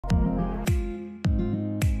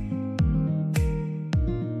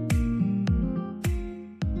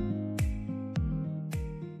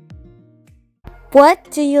What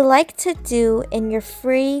do you like to do in your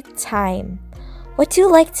free time? What do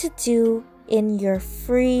you like to do in your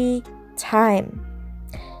free time?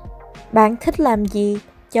 Bạn thích làm gì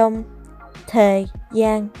trong thời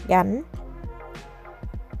gian rảnh?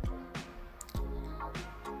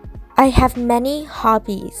 I have many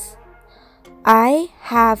hobbies. I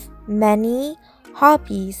have many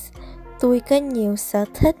hobbies. Tôi có nhiều sở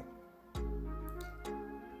thích.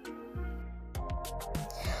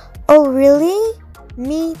 Oh really?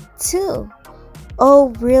 Me too.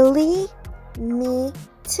 Oh really? Me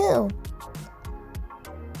too.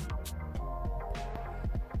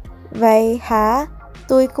 Vậy hả?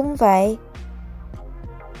 Tôi cũng vậy.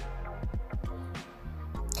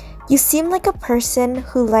 You seem like a person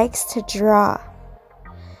who likes to draw.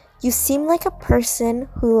 You seem like a person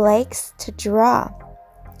who likes to draw.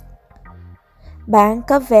 Bạn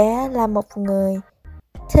có vẻ là một người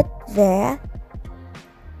thích vẽ.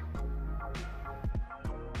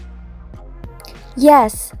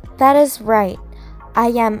 Yes, that is right.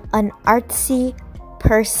 I am an artsy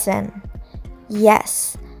person.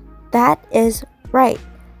 Yes, that is right.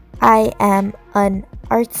 I am an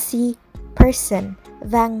artsy person.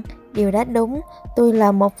 Vâng, điều đó đúng. Tôi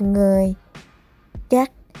là một người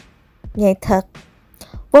các nghệ thuật.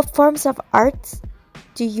 What forms of art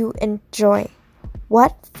do you enjoy? What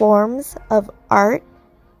forms of art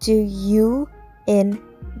do you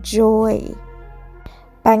enjoy?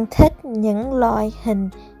 Bạn thích những loại hình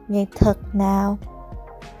nghệ thuật nào?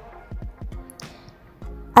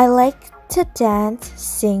 I like to dance,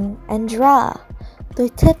 sing and draw. Tôi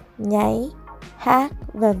thích nhảy, hát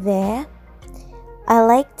và vẽ. I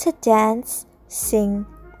like to dance, sing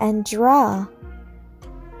and draw.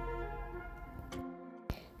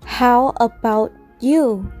 How about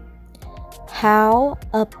you? How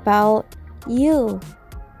about you?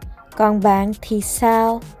 Còn bạn thì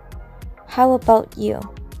sao? How about you?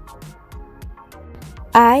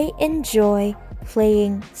 I enjoy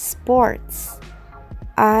playing sports.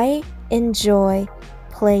 I enjoy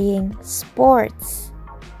playing sports.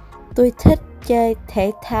 Tôi thích chơi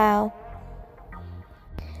thể thao.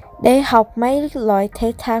 Để học mấy loại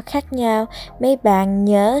thể thao khác nhau, mấy bạn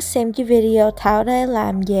nhớ xem cái video Thảo đã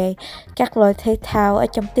làm về các loại thể thao ở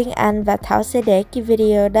trong tiếng Anh, và Thảo sẽ để cái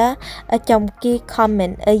video đó ở trong cái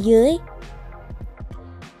comment ở dưới.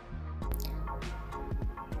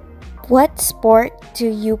 What sport do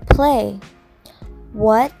you play?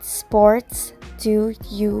 What sports do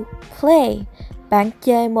you play? Bạn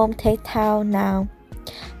chơi môn thể thao nào?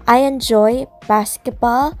 I enjoy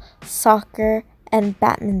basketball, soccer, and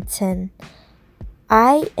badminton.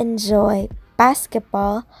 I enjoy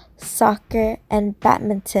basketball, soccer, and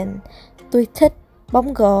badminton. Tôi thích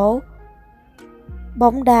bóng rổ,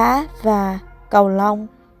 bóng đá và cầu lông.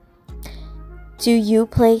 Do you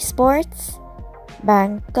play sports?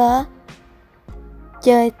 Bạn có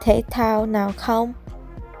chơi thể thao nào không?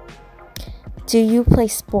 Do you play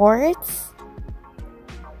sports?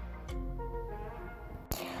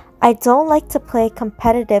 I don't like to play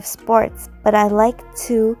competitive sports, but I like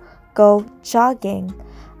to go jogging.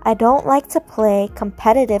 I don't like to play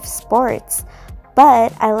competitive sports,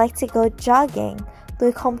 but I like to go jogging.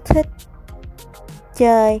 Tôi không thích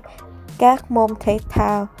chơi các môn thể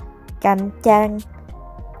thao cạnh tranh,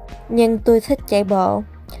 nhưng tôi thích chạy bộ.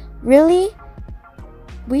 Really?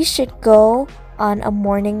 We should go on a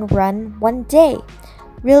morning run one day.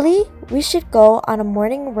 Really? We should go on a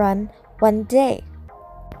morning run one day.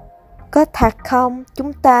 Có thật không?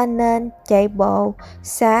 Chúng ta nên chạy bộ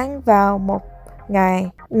sáng vào một ngày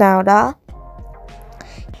nào đó.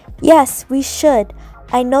 Yes, we should.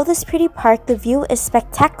 I know this pretty park. The view is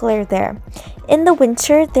spectacular there. In the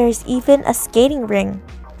winter, there's even a skating ring.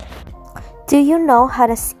 Do you know how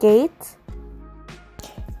to skate?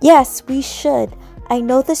 Yes, we should. I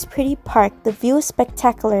know this pretty park. The view is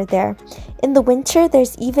spectacular there. In the winter,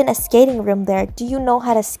 there's even a skating room there. Do you know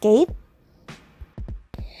how to skate?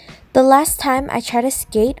 The last time I tried to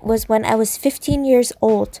skate was when I was 15 years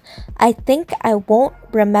old. I think I won't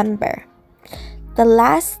remember. The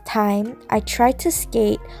last time I tried to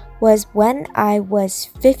skate was when I was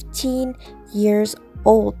 15 years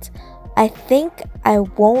old. I think I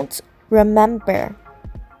won't remember.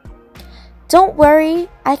 Don't worry,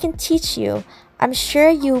 I can teach you. I'm sure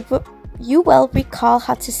you will recall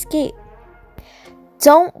how to skate.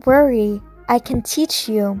 Don't worry, I can teach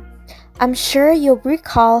you. I'm sure you'll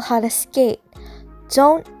recall how to skate.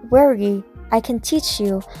 Don't worry, I can teach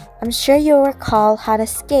you. I'm sure you'll recall how to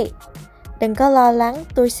skate. Đừng có lo lắng,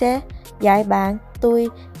 tôi sẽ dạy bạn. Tôi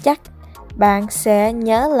chắc bạn sẽ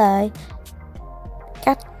nhớ lại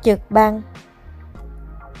cách trượt băng.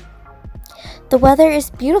 The weather is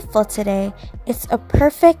beautiful today. It's a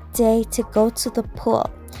perfect day to go to the pool.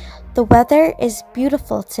 The weather is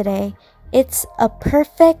beautiful today. It's a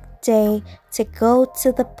perfect day to go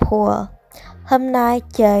to the pool. Hôm nay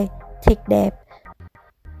trời thiệt đẹp.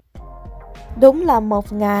 Đúng là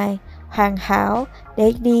một ngày hoàn hảo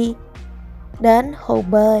để đi đến hồ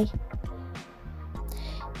bơi.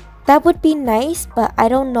 That would be nice, but I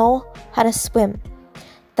don't know how to swim.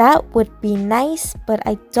 That would be nice, but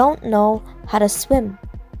I don't know how to swim.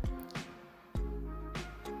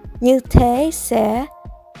 Như thế sẽ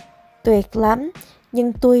tuyệt lắm,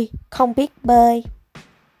 nhưng tôi không biết bơi.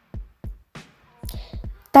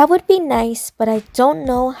 That would be nice, but I don't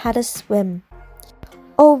know how to swim.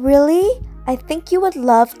 Oh, really? I think you would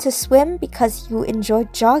love to swim because you enjoy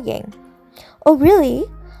jogging. Oh, really?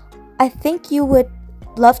 I think you would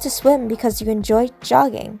love to swim because you enjoy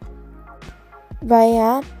jogging. Vậy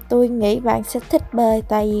tôi nghĩ bạn sẽ thích bơi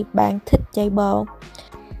tại vì bạn thích chạy bộ.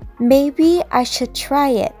 Maybe I should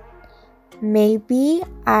try it. Maybe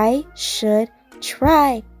I should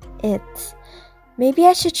try it. Maybe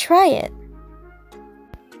I should try it.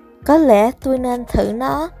 Có lẽ tôi nên thử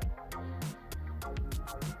nó.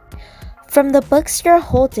 From the books you're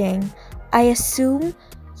holding, I assume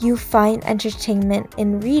you find entertainment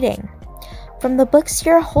in reading. From the books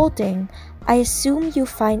you're holding, I assume you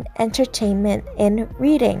find entertainment in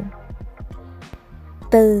reading.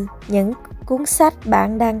 Từ những cuốn sách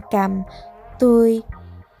bạn đang cầm, tôi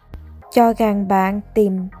cho rằng bạn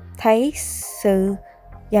tìm thấy sự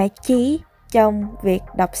giải trí trong việc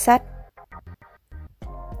đọc sách.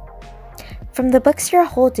 From the books you're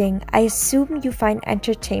holding, I assume you find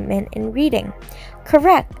entertainment in reading.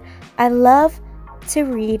 Correct. I love to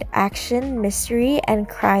read action, mystery, and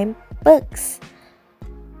crime books.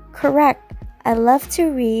 Correct. I love to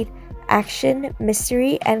read action,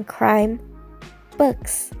 mystery, and crime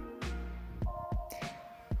books.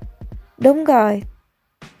 Đúng rồi.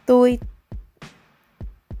 Tôi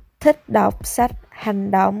thích đọc sách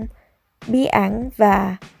hành động, bí ẩn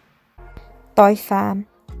và tội phạm.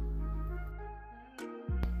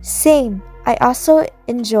 Same. I also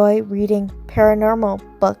enjoy reading paranormal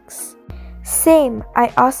books. Same. I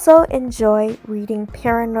also enjoy reading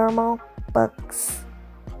paranormal books.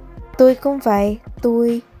 Tôi cũng vậy.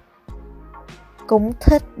 Tôi cũng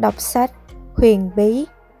thích đọc sách huyền bí.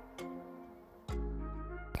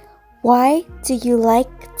 Why do you like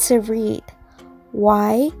to read?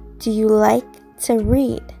 Why do you like to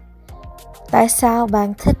read? Tại sao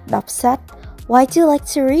bạn thích đọc sách? Why do you like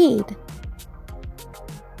to read?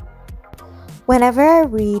 Whenever I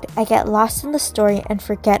read, I get lost in the story and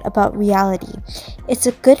forget about reality. It's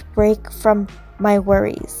a good break from my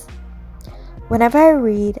worries. Whenever I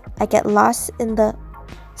read, I get lost in the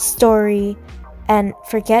story and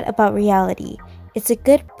forget about reality. It's a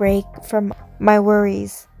good break from my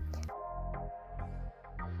worries.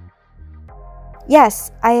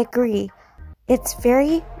 Yes, I agree. It's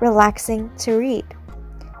very relaxing to read.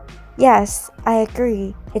 Yes, I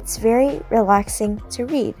agree. It's very relaxing to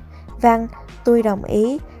read. Vâng, tôi đồng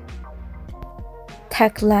ý.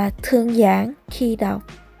 Thật là thư giãn khi đọc.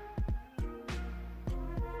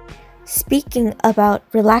 Speaking about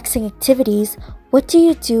relaxing activities, what do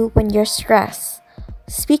you do when you're stressed?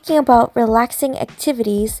 Speaking about relaxing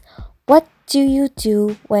activities, what do you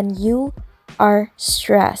do when you are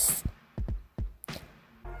stressed?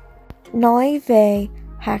 Nói về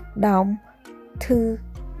hoạt động thư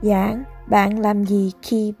giãn, bạn làm gì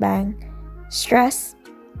khi bạn stress?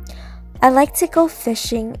 I like to go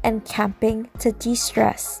fishing and camping to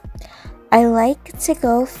de-stress. I like to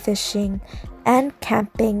go fishing and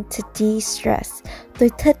camping to de-stress. Tôi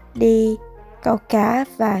thích đi câu cá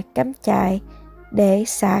và cắm trại để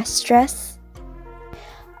xả stress.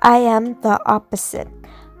 I am the opposite.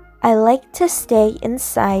 I like to stay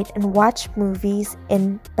inside and watch movies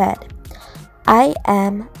in bed. I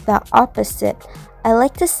am the opposite. I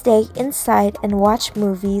like to stay inside and watch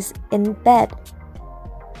movies in bed.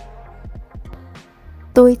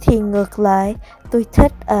 Tôi thì ngược lại, tôi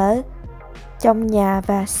thích ở trong nhà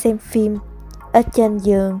và xem phim ở trên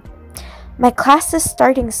giường. My class is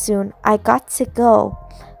starting soon, I got to go.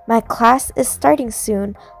 My class is starting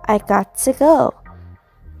soon, I got to go.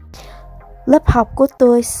 Lớp học của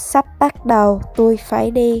tôi sắp bắt đầu, tôi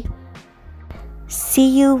phải đi.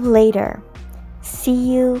 See you later.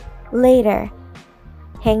 See you later.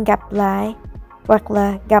 Hẹn gặp lại, hoặc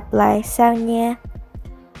là gặp lại sau nha.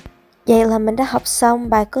 Vậy là mình đã học xong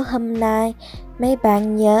bài của hôm nay. Mấy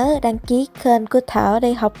bạn nhớ đăng ký kênh của Thảo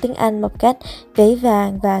để học tiếng Anh một cách vĩ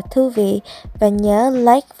vàng và thú vị. Và nhớ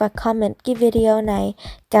like và comment cái video này.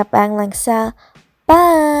 Gặp bạn lần sau.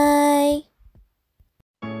 Bye!